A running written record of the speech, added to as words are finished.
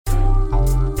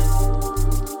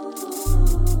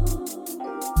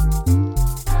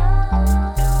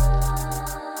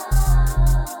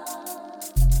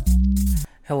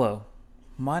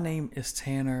My name is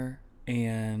Tanner,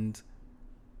 and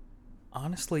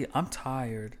honestly, I'm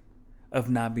tired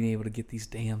of not being able to get these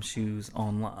damn shoes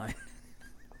online.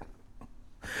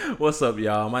 What's up,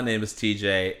 y'all? My name is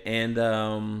TJ, and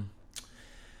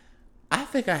I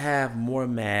think I have more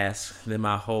masks than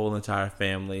my whole entire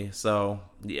family. So,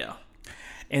 yeah.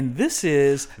 And this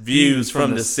is Views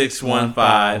from the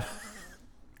 615.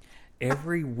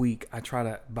 Every week, I try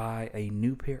to buy a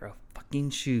new pair of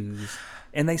fucking shoes,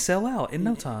 and they sell out in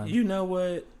no time. You know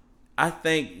what? I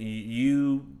think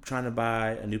you trying to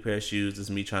buy a new pair of shoes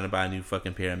is me trying to buy a new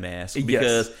fucking pair of masks.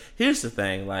 Because here's the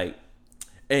thing,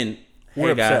 and we're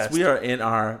hey guys, obsessed. we are in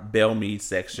our Bell Mead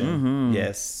section. Mm-hmm.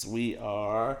 Yes, we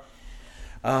are.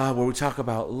 Where we talk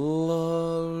about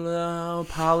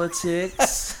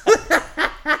politics.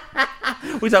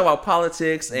 We talk about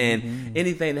politics and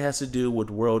anything that has to do with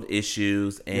world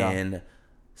issues and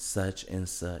such and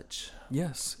such.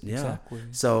 Yes, Yeah. exactly.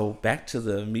 So back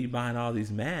to me buying all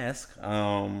these masks.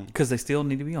 Because they still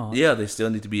need to be on. Yeah, they still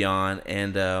need to be on,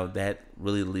 and that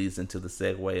really leads into the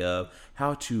segue of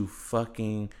how to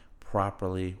fucking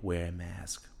properly wear a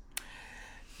mask.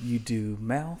 You do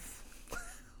mouth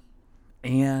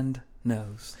and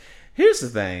nose. Here's the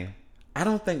thing. I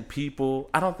don't think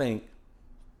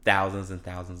thousands and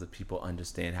thousands of people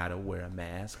understand how to wear a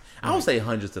mask. I don't say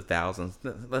hundreds of thousands.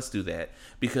 Let's do that.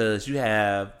 Because you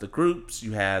have the groups,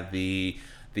 you have the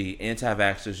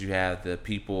anti-vaxxers, you have the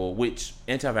people, which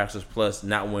anti-vaxxers plus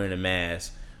not wearing a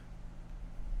mask.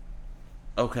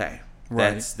 Okay.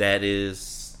 Right. That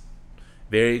is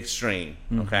very extreme.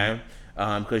 Okay.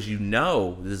 Because you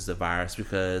know this is a virus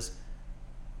because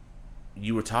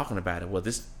you were talking about it. Well,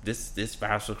 this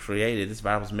virus was created. This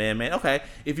virus was man-made. Okay,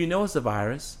 if you know it's a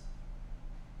virus,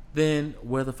 then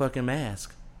wear the fucking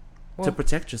mask to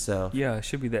protect yourself. Yeah, it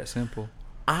should be that simple.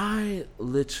 I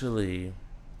literally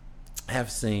have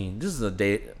seen, this is a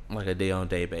day on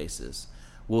day basis.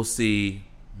 We'll see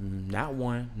not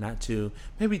one, not two,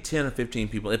 maybe 10 or 15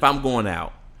 people, if I'm going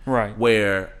out, Right.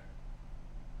 where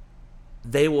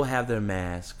they will have their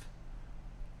mask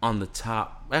on the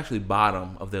top, actually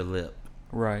bottom of their lip.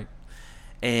 Right.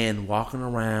 And walking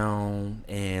around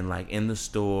and in the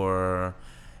store,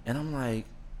 and I'm like,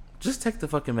 just take the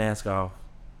fucking mask off.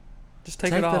 Just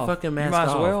take it off. The fucking mask you might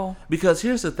off. as well. Because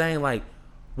here's the thing,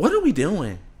 what are we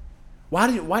doing?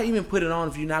 Why even put it on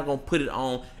if you're not gonna put it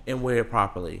on and wear it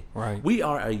properly? Right. We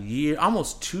are a year,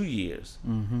 almost 2 years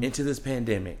into this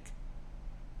pandemic.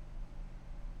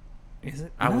 Is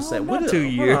it? I would say not 2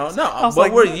 years.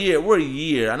 But we're a year. We're a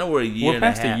year. I know we're a year. We're and a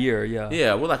half. past a year. Yeah.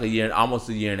 Yeah, we're like a year, almost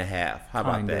a year and a half. How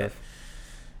about Kind that? of.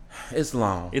 It's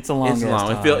long. It's a long. It's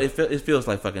long. Time. It feels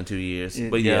like fucking 2 years.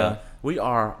 But yeah, we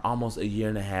are almost a year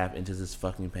and a half into this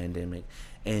fucking pandemic,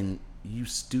 and you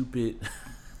stupid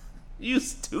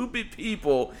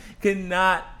people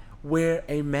cannot wear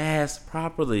a mask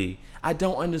properly. I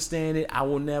don't understand it. I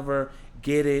will never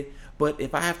get it. But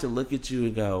if I have to look at you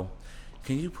and go,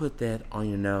 can you put that on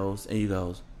your nose? And you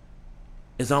goes,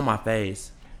 it's on my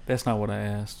face. That's not what I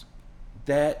asked.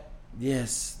 That's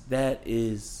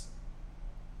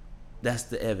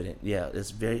the evident. Yeah,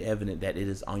 it's very evident that it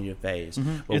is on your face.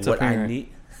 Mm-hmm. But it's what apparent. I need,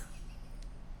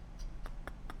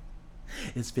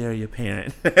 it's very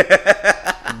apparent.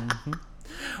 Mm-hmm.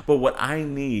 But what I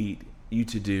need you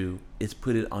to do is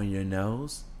put it on your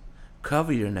nose,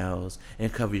 cover your nose,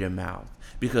 and cover your mouth.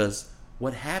 Because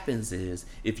what happens is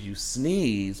if you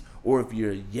sneeze or if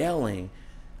you're yelling,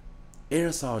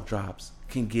 aerosol drops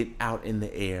can get out in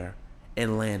the air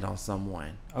and land on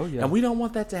someone. Oh, yeah. And we don't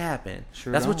want that to happen.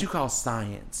 Sure That's don't. what you call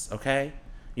science, okay?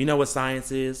 You know what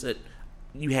science is?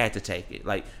 You had to take it.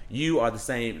 You are the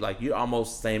same, you're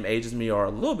almost the same age as me or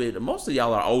a little bit. Most of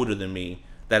y'all are older than me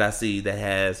that I see that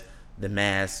has the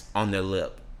mask on their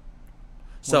lip.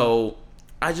 So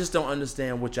I just don't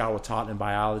understand what y'all were taught in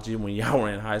biology when y'all were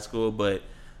in high school, but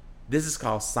this is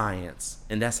called science,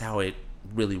 and that's how it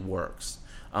really works.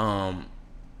 And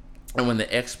when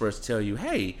the experts tell you,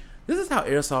 hey, this is how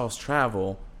aerosols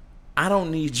travel, I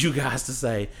don't need you guys to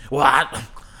say, well,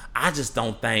 I just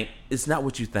don't think. It's not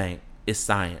what you think. It's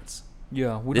science.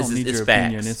 Yeah, we don't need your facts.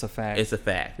 opinion. It's a fact. It's a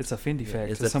fact. It's a Fendi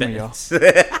fact It's to a some of y'all.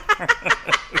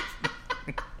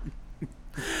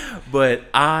 But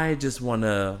I just want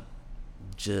to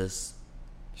It's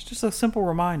just a simple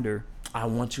reminder. I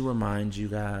want to remind you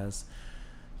guys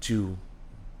to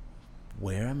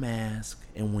wear a mask,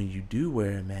 and when you do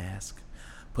wear a mask,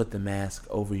 put the mask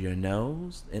over your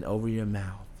nose and over your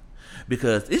mouth.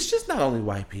 Because it's just not only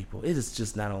white people. It is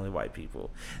just not only white people.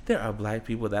 There are black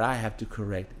people that I have to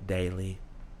correct daily.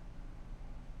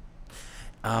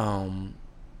 To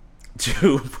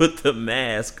put the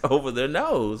mask over their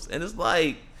nose. And it's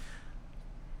like,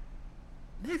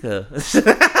 nigga.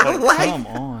 Like, come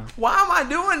on. Why am I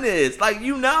doing this? Like,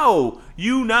 you know.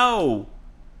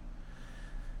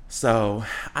 So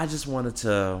I just wanted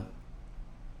to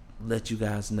let you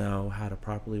guys know how to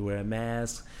properly wear a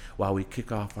mask while we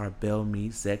kick off our Bell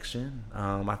Meat section.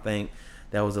 I think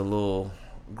that was a little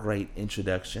great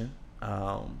introduction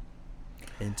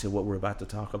into what we're about to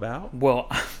talk about.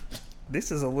 Well,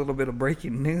 this is a little bit of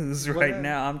breaking news right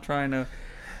now. I'm trying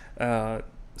to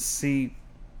see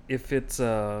if it's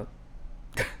true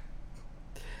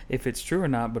or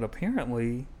not, but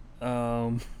apparently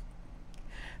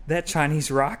that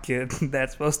Chinese rocket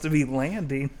that's supposed to be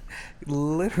landing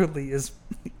literally is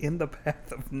in the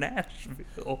path of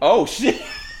Nashville. Oh shit.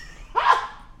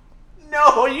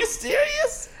 No, are you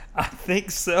serious? I think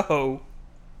so.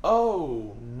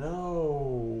 Oh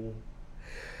no.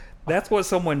 That's what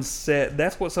someone said.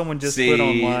 That's what someone just put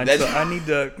online. So I need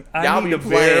to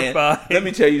verify. Let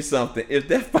me tell you something. If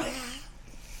that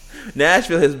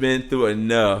Nashville has been through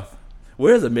enough.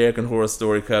 Where's American Horror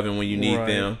Story coming when you need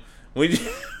them?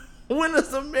 When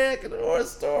is American Horror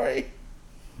Story?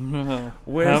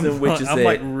 Where's the witches I'm at?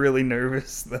 like really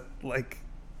nervous. Like,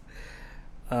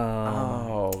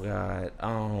 oh god.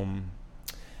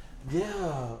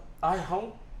 Yeah. I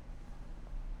hope.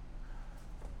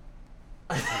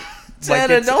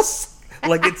 Tanner, don't.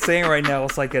 Like it's saying right now,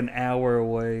 it's like an hour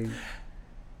away.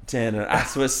 Tanner, I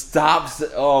swear, stop.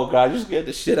 Oh god, you scared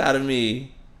the shit out of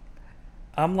me.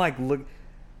 I'm like, look.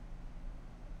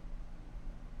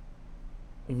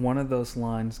 One of those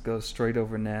lines goes straight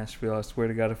over Nashville. I swear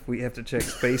to God, if we have to check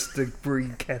space debris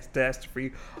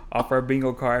catastrophe off our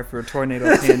bingo card for a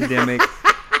tornado, pandemic,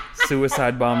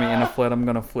 suicide bombing, and a flood, I'm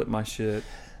gonna flip my shit.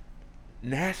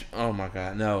 Oh my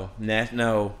God, no.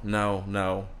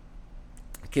 No.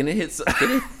 Can it hit?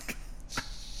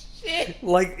 Shit.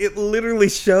 Like it literally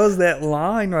shows that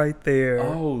line right there.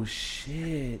 Oh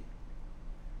shit.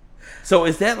 So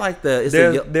is that like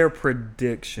their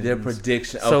predictions? Their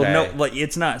prediction. Okay. So no, like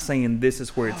it's not saying this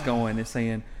is where it's going. It's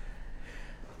saying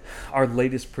our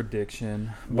latest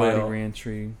prediction, body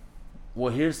reentry.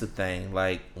 Well, here's the thing.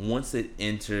 Like once it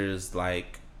enters,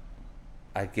 like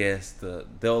I guess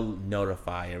they'll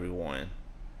notify everyone.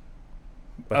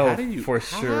 But how do you, for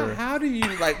sure. How do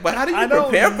you like? But how do you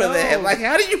prepare for that? Like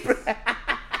how do you?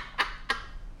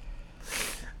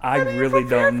 I really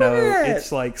don't know.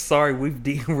 It's like, sorry, we've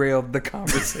derailed the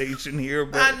conversation here.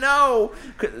 But I know.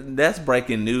 That's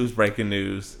breaking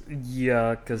news.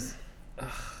 Yeah, because...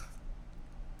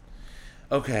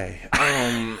 Okay.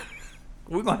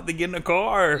 We're going to have to get in the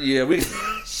car. Yeah, we...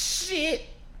 Shit.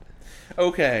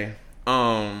 Okay.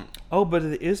 Oh, but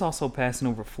it is also passing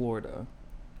over Florida.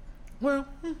 Well...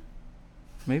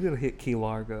 Maybe it'll hit Key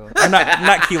Largo.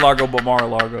 Not Key Largo, but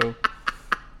Mar-a-Lago.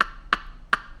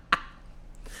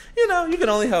 You know, you can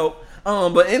only hope.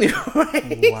 But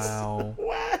anyway. Wow.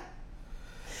 What?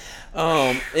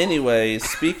 Anyways,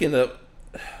 speaking of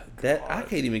that, I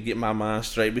can't even get my mind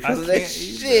straight because of that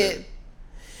shit.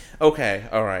 Okay.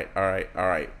 All right.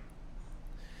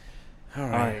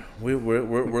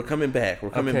 We're coming back. We're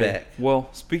coming back. Well,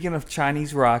 speaking of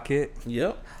Chinese rocket.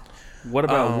 Yep. What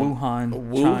about Wuhan?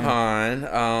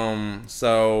 Wuhan.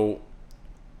 So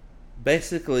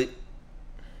basically,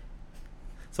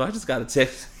 so I just got a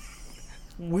text.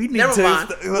 Never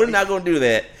mind. We're not going to do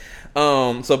that.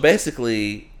 So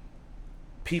basically,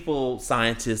 people,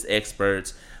 scientists,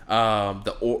 experts,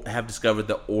 have discovered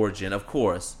the origin, of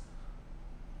course,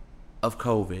 of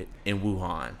COVID in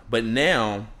Wuhan. But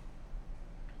now,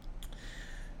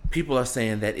 people are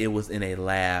saying that it was in a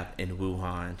lab in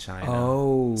Wuhan, China.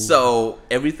 Oh. So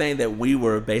everything that we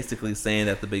were basically saying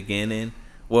at the beginning,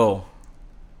 well,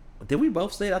 did we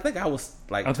both say it? I think I was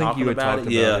talking about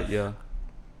it. Yeah.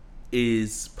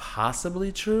 Is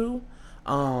possibly true.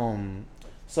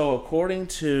 So according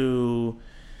to,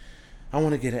 I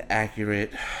want to get an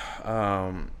accurate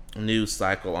news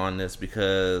cycle on this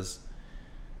because,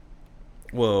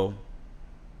 well,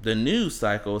 the news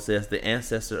cycle says the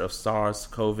ancestor of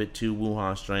SARS-CoV-2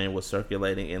 Wuhan strain was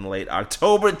circulating in late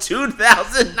October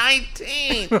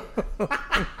 2019.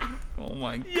 Oh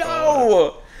my God.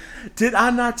 Yo! Did I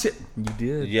not? You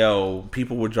did. Yo,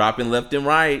 people were dropping left and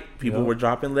right.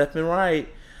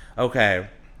 Okay.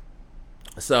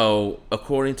 So,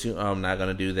 according to... I'm not going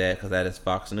to do that because that is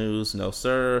Fox News. No,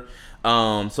 sir.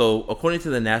 So, according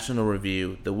to the National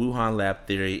Review, the Wuhan lab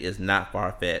theory is not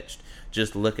far-fetched.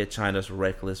 Just look at China's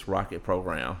reckless rocket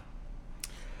program.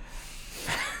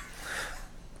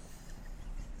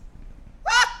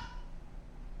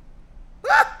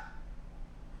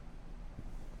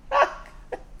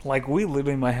 Like, we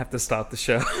literally might have to stop the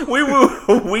show.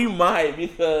 We might,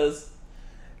 because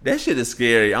That shit is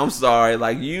scary. I'm sorry.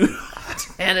 Like, you,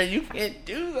 Tanner, you can't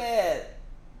do that.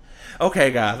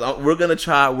 Okay, guys. We're going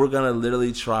to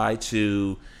literally try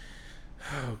to,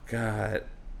 oh, God.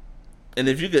 And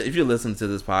if you listen to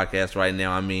this podcast right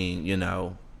now, I mean,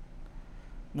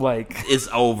 Like, it's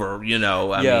over, I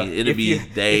mean, it'll be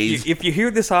days. If you hear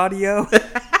this audio,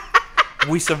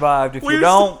 we survived. If you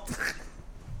don't,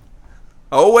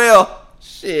 oh well,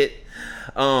 shit.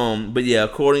 But yeah,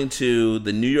 according to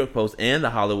the New York Post and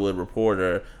the Hollywood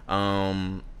Reporter,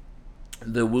 the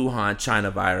Wuhan China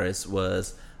virus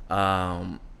was,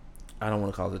 I don't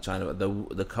want to call it China,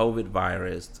 the COVID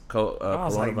virus.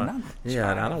 Coronavirus.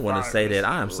 I don't want to say that.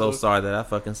 I am so sorry that I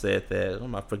fucking said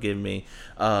that. Forgive me.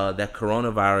 That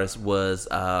coronavirus was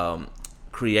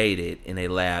created in a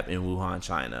lab in Wuhan,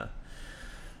 China.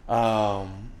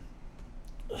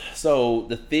 So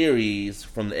the theories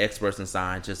from the experts and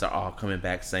scientists are all coming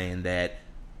back saying that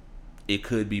it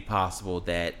could be possible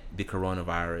that the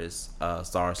coronavirus,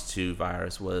 SARS-2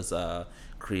 virus, was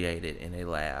created in a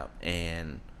lab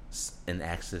and an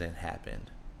accident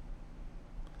happened.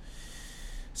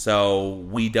 So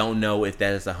we don't know if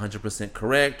that is 100%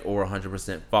 correct or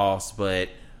 100% false, but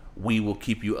we will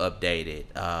keep you updated.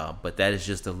 But that is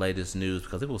just the latest news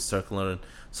because it was circling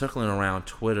around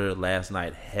Twitter last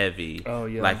night heavy. Oh,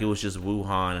 yeah. Like it was just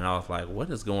Wuhan, and I was like, what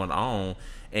is going on?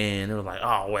 And it was like,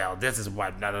 oh, well, this is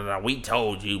what, we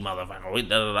told you,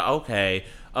 motherfucker.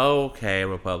 Okay,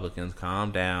 Republicans,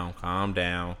 calm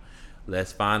down.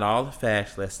 Let's find all the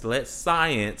facts. Let's let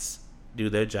science do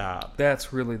their job.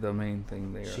 That's really the main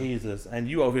thing there. Jesus. And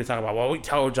you over here talking about, well, we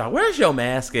told y'all. Where's your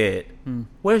mask at?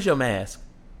 Where's your mask?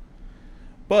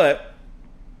 But,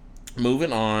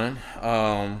 moving on.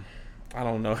 I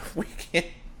don't know if we can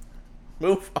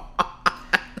move on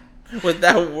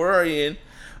without worrying.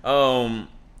 But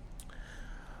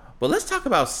let's talk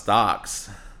about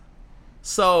stocks.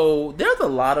 So, there's a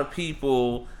lot of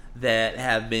people that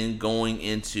have been going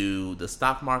into the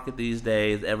stock market these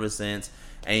days ever since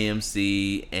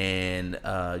AMC and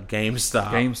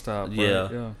GameStop.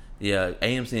 Yeah.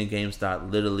 AMC and GameStop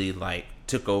literally like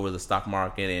took over the stock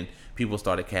market and people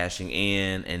started cashing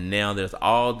in, and now there's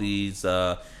all these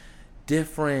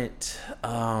different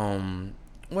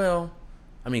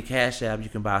Cash App, you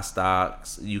can buy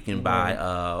stocks, you can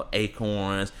buy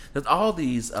Acorns. There's all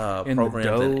these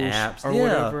programs and apps. Or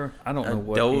whatever. I don't know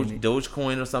what.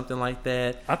 Dogecoin or something like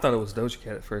that. I thought it was Doja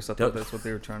Cat at first. I thought that's what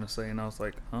they were trying to say, and I was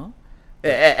like, huh?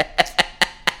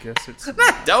 Guess it's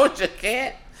not Doja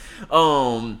Cat.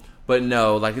 But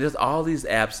no, like there's all these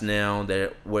apps now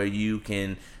that where you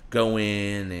can go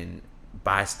in and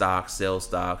buy stocks, sell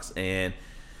stocks, and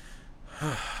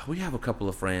we have a couple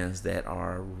of friends that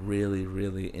are really,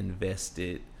 really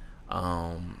invested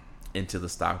into the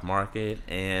stock market,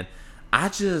 and I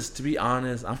just, to be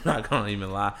honest, I'm not gonna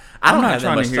even lie. I'm not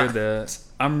trying to hear that.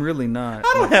 I'm really not.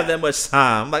 I don't have that much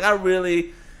time. Like I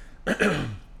really,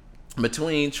 I'm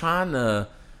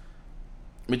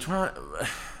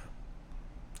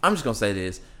just gonna say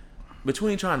this: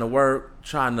 between trying to work,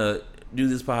 trying to do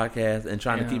this podcast, and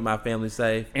trying to keep my family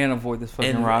safe, and avoid this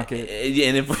fucking rocket,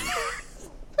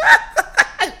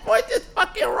 avoid this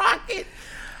fucking rocket.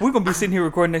 We're gonna be sitting here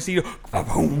recording next to you.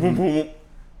 Boom, boom, boom.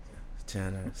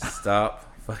 Tanner,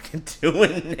 stop fucking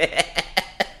doing that.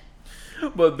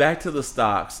 But back to the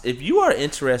stocks. If you are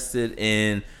interested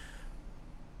in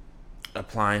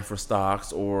applying for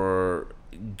stocks or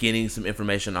getting some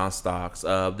information on stocks,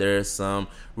 there's some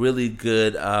really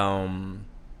good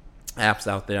apps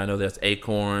out there. I know there's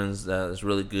Acorns. That's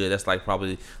really good. That's like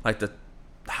probably like the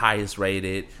highest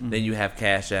rated. Mm-hmm. Then you have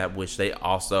Cash App, which they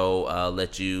also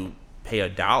let you pay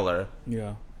 $1.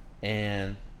 Yeah.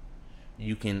 And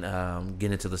you can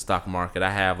get into the stock market. I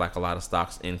have like a lot of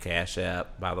stocks in Cash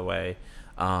App, by the way.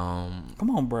 Come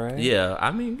on, Brad. Yeah,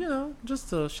 I mean,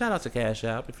 just a shout out to Cash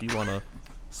App if you want to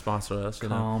sponsor us.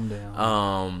 Calm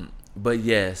down. But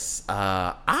yes,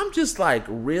 I'm just like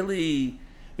really,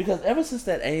 because ever since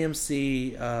that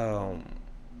AMC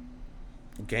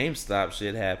GameStop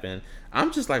shit happened,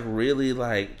 I'm just like really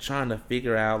like trying to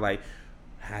figure out like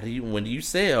when do you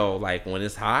sell? Like when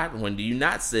it's hot, when do you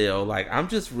not sell? Like I'm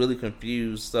just really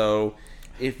confused. So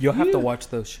if you'll have to watch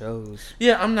those shows.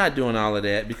 Yeah, I'm not doing all of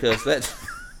that because that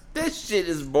shit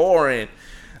is boring.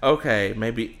 Okay,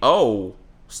 maybe.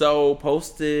 So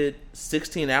posted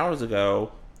 16 hours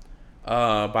ago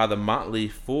by the Motley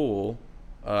Fool,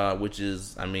 which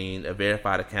is, I mean, a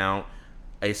verified account.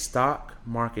 A stock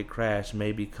market crash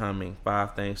may be coming.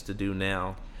 5 things to do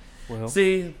now. Well,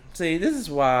 See, this is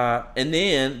why. And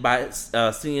then by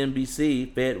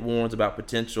CNBC, Fed warns about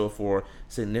potential for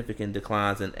significant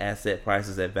declines in asset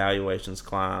prices as valuations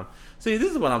climb. See,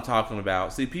 this is what I'm talking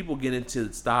about. See, people get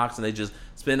into stocks and they just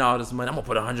spend all this money. I'm gonna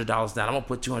put $100 down. I'm gonna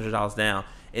put $200 down,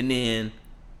 and then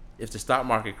if the stock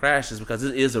market crashes, because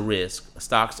it is a risk,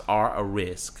 stocks are a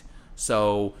risk.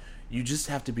 So you just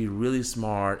have to be really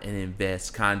smart and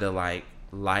invest kind of like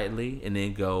lightly, and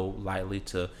then go lightly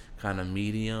to kind of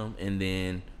medium, and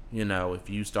then if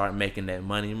you start making that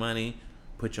money,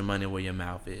 put your money where your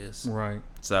mouth is. right.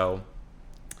 So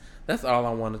that's all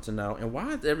I wanted to know. And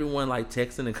why is everyone like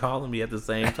texting and calling me at the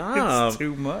same time? It's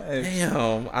too much.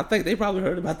 Damn, I think they probably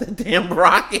heard about that damn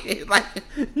rocket. Like,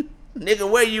 nigga,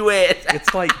 where you at?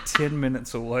 It's like 10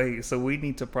 minutes away, so we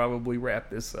need to probably wrap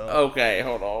this up. Okay,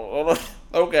 hold on.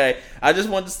 Okay, I just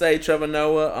wanted to say, Trevor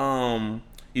Noah,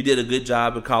 you did a good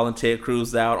job of calling Ted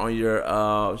Cruz out on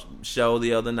your show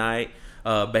the other night.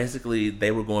 Basically,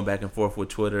 they were going back and forth with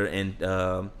Twitter, and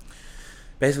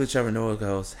basically, Trevor Noah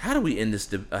goes, "How do we end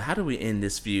this? How do we end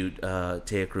this feud,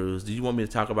 Ted Cruz? Do you want me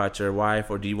to talk about your wife,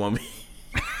 or do you want me?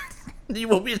 Do you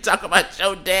want me to talk about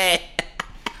your dad?"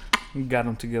 Got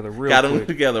them together real Got quick. them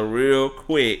together real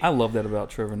quick. I love that about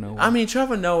Trevor Noah. I mean,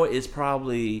 Trevor Noah is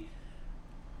probably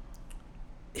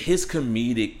his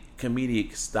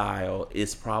comedic style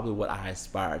is probably what I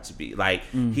aspire to be. Like,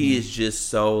 he is just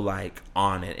so like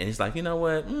on it, and he's like, you know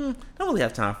what? Don't really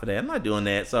have time for that. I'm not doing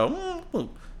that. So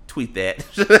tweet that.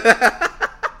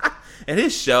 And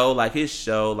his show, like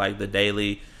the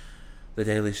Daily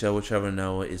Show with Trevor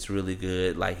Noah, is really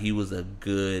good. Like, he was a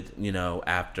good,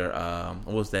 after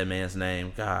what was that man's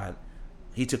name? God,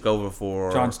 he took over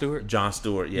for Jon Stewart. Jon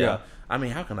Stewart, yeah. Yeah. I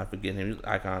mean, how can I forget him? He was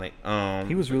iconic.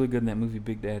 He was really good in that movie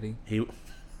Big Daddy. He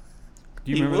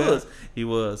Do you remember that? He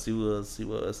was.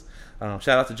 Shout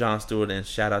out to Jon Stewart and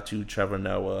shout out to Trevor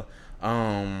Noah.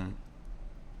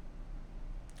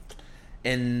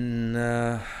 In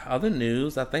other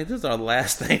news, I think this is our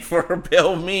last thing for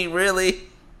Bill Me, really.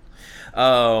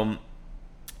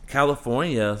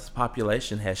 California's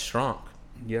population has shrunk.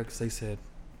 Yeah, because they said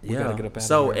we gotta get up out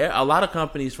So of here. a lot of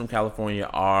companies from California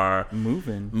are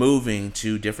moving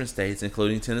to different states,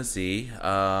 including Tennessee.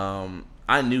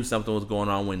 I knew something was going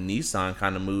on when Nissan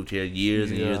kind of moved here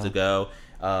years and years ago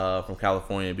from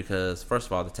California, because first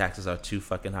of all, the taxes are too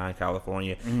fucking high in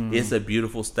California. It's a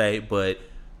beautiful state, but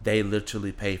they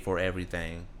literally pay for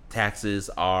everything.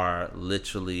 Taxes are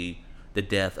literally the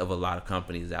death of a lot of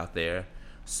companies out there.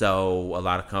 So a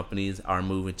lot of companies are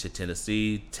moving to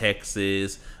Tennessee,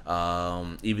 Texas,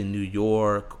 even New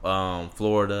York,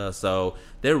 Florida. So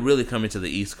they're really coming to the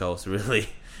East Coast, really.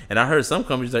 And I heard some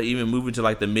companies are even moving to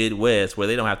like the Midwest, where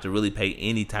they don't have to really pay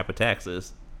any type of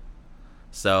taxes.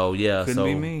 So yeah, Couldn't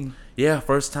be me. Yeah,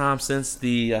 first time since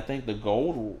the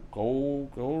golden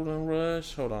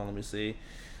rush. Hold on, let me see.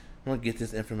 I'm gonna get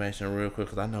this information real quick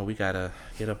because I know we gotta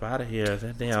get up out of here.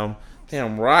 That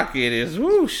damn rocket is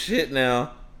shit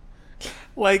now.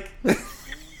 Like,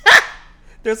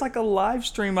 there's like a live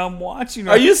stream I'm watching.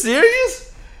 Are you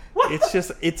serious? What?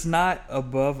 It's not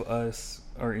above us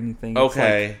or anything.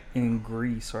 Okay. It's like in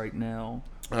Greece right now.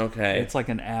 Okay. It's like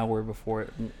an hour before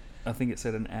it. I think it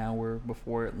said an hour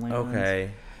before it lands.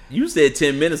 Okay. You said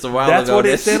 10 minutes a while That's ago. what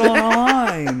it said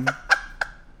online.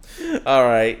 All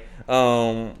right.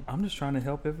 I'm just trying to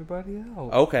help everybody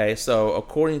out. Okay, so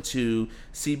according to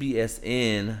CBS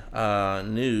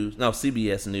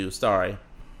News, sorry.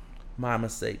 My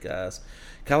mistake, guys.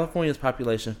 California's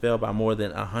population fell by more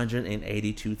than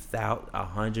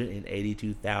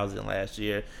 182,000 last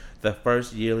year, the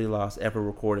first yearly loss ever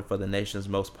recorded for the nation's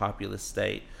most populous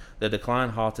state. The decline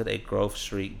halted a growth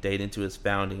streak dating to its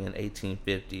founding in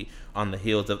 1850 on the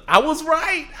heels of... I was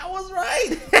right!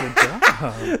 Good job.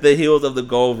 The heels of the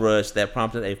gold rush that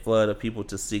prompted a flood of people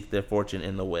to seek their fortune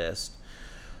in the West.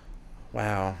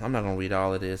 Wow, I'm not going to read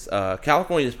all of this.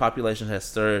 California's population has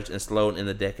surged and slowed in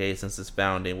the decades since its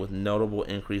founding, with notable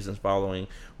increases following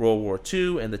World War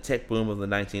II and the tech boom of the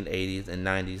 1980s and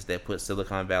 90s that put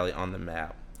Silicon Valley on the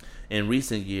map. In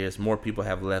recent years, more people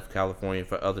have left California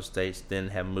for other states than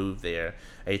have moved there,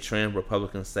 a trend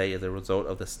Republicans say is a result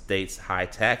of the state's high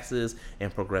taxes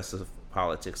and progressive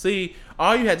politics. See,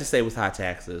 all you had to say was high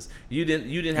taxes. You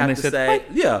didn't have to say,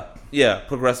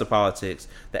 progressive politics.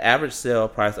 The average sale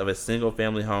price of a single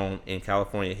family home in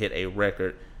California hit a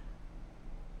record.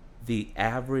 The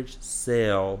average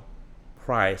sale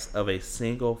price of a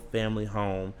single family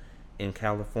home in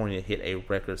California hit a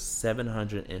record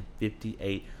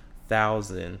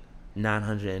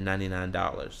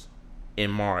 $758,999 in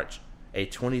March, a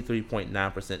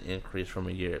 23.9% increase from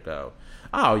a year ago.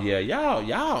 Oh yeah,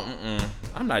 y'all.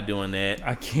 I'm not doing that.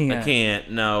 I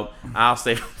can't. No, I'll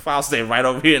stay right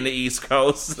over here in the East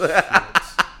Coast.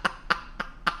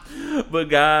 But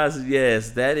guys,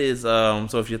 yes, that is. So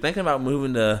if you're thinking about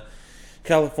moving to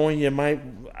California,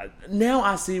 now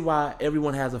I see why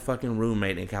everyone has a fucking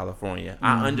roommate in California.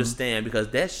 I understand, because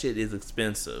that shit is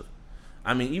expensive.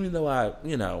 I mean, even though I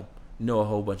know a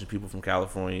whole bunch of people from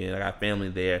California and I got family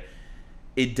there,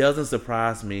 it doesn't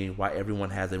surprise me why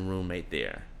everyone has a roommate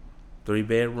there.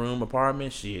 3-bedroom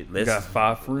apartment, shit. Got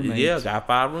 5 roommates. Yeah, got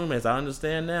 5 roommates. I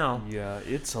understand now. Yeah,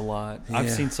 it's a lot. Yeah.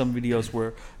 I've seen some videos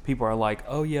where people are like,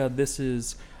 "Oh yeah, this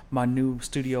is my new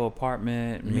studio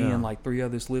apartment. Me and like 3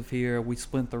 others live here. We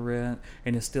split the rent,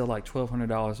 and it's still like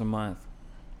 $1,200 a month."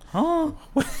 Huh?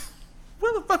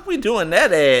 Where the fuck we doing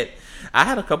that at? I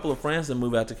had a couple of friends that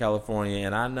moved out to California,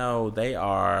 and I know they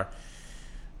are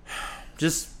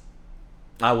just,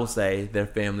 I will say, their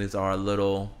families are a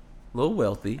little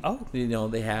wealthy. Oh,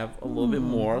 they have a little bit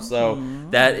more. So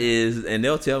that is, and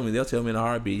they'll tell me in a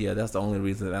heartbeat, yeah, that's the only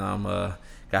reason that I'm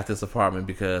got this apartment,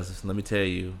 because let me tell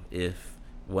you, if it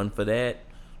wasn't for that,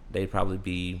 they'd probably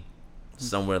be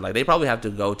somewhere, like, they probably have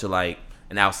to go to like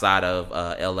an outside of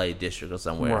LA district or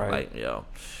somewhere, right. like,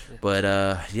 but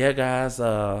yeah, guys,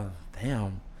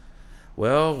 damn.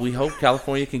 Well, we hope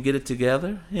California can get it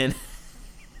together. And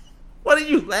what are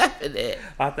you laughing at?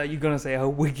 I thought you were gonna say, "I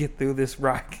hope we get through this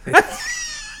rocket."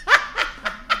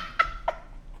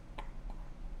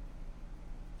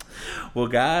 Well,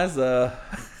 guys,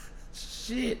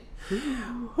 shit.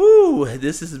 Whew,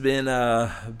 this has been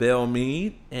Bell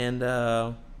Mead, and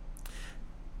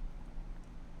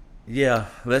yeah,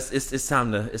 it's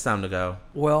time to go.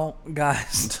 Well,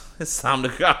 guys, It's time to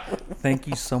go. thank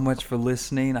you so much for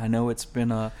listening. I know it's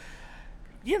been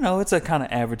it's a kind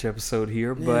of average episode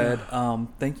here, but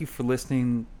thank you for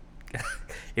listening.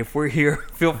 If we're here,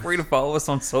 feel free to follow us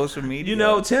on social media.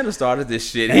 Tanner started this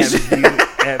shit.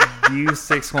 at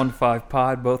Views615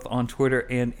 Pod, both on Twitter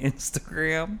and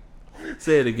Instagram.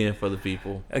 Say it again for the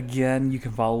people. Again, you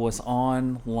can follow us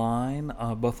online,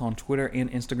 both on Twitter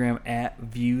and Instagram at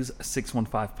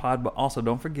Views615 Pod. But also,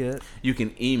 don't forget, you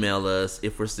can email us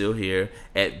if we're still here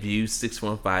at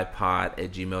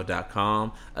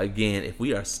views615pod@gmail.com. Again, if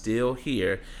we are still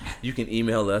here, you can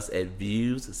email us at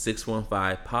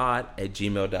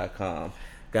views615pod@gmail.com.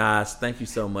 Guys, thank you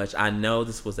so much. I know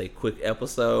this was a quick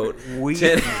episode.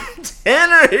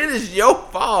 Tanner, it is your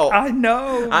fault. I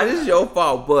know. It is your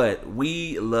fault, but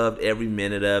we loved every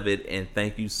minute of it, and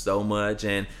thank you so much.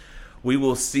 And we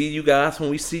will see you guys when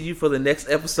we see you for the next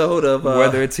episode of...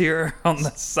 whether it's here on the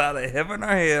side of heaven or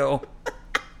hell.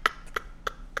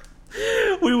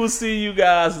 We will see you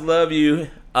guys. Love you. Yes.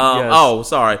 Oh,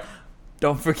 sorry.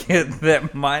 Don't forget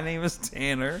that my name is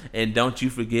Tanner. And don't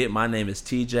you forget, my name is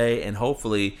TJ, and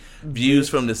hopefully Views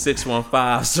from the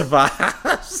 615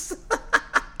 survives.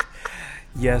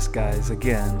 Yes, guys,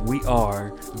 again, we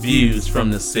are Views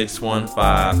from the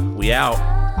 615. We out.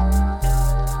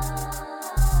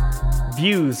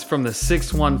 Views from the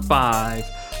 615,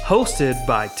 hosted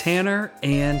by Tanner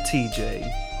and TJ.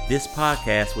 This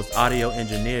podcast was audio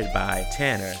engineered by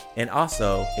Tanner and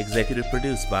also executive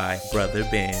produced by Brother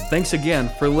Ben. Thanks again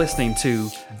for listening to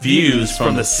Views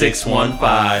from the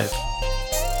 615.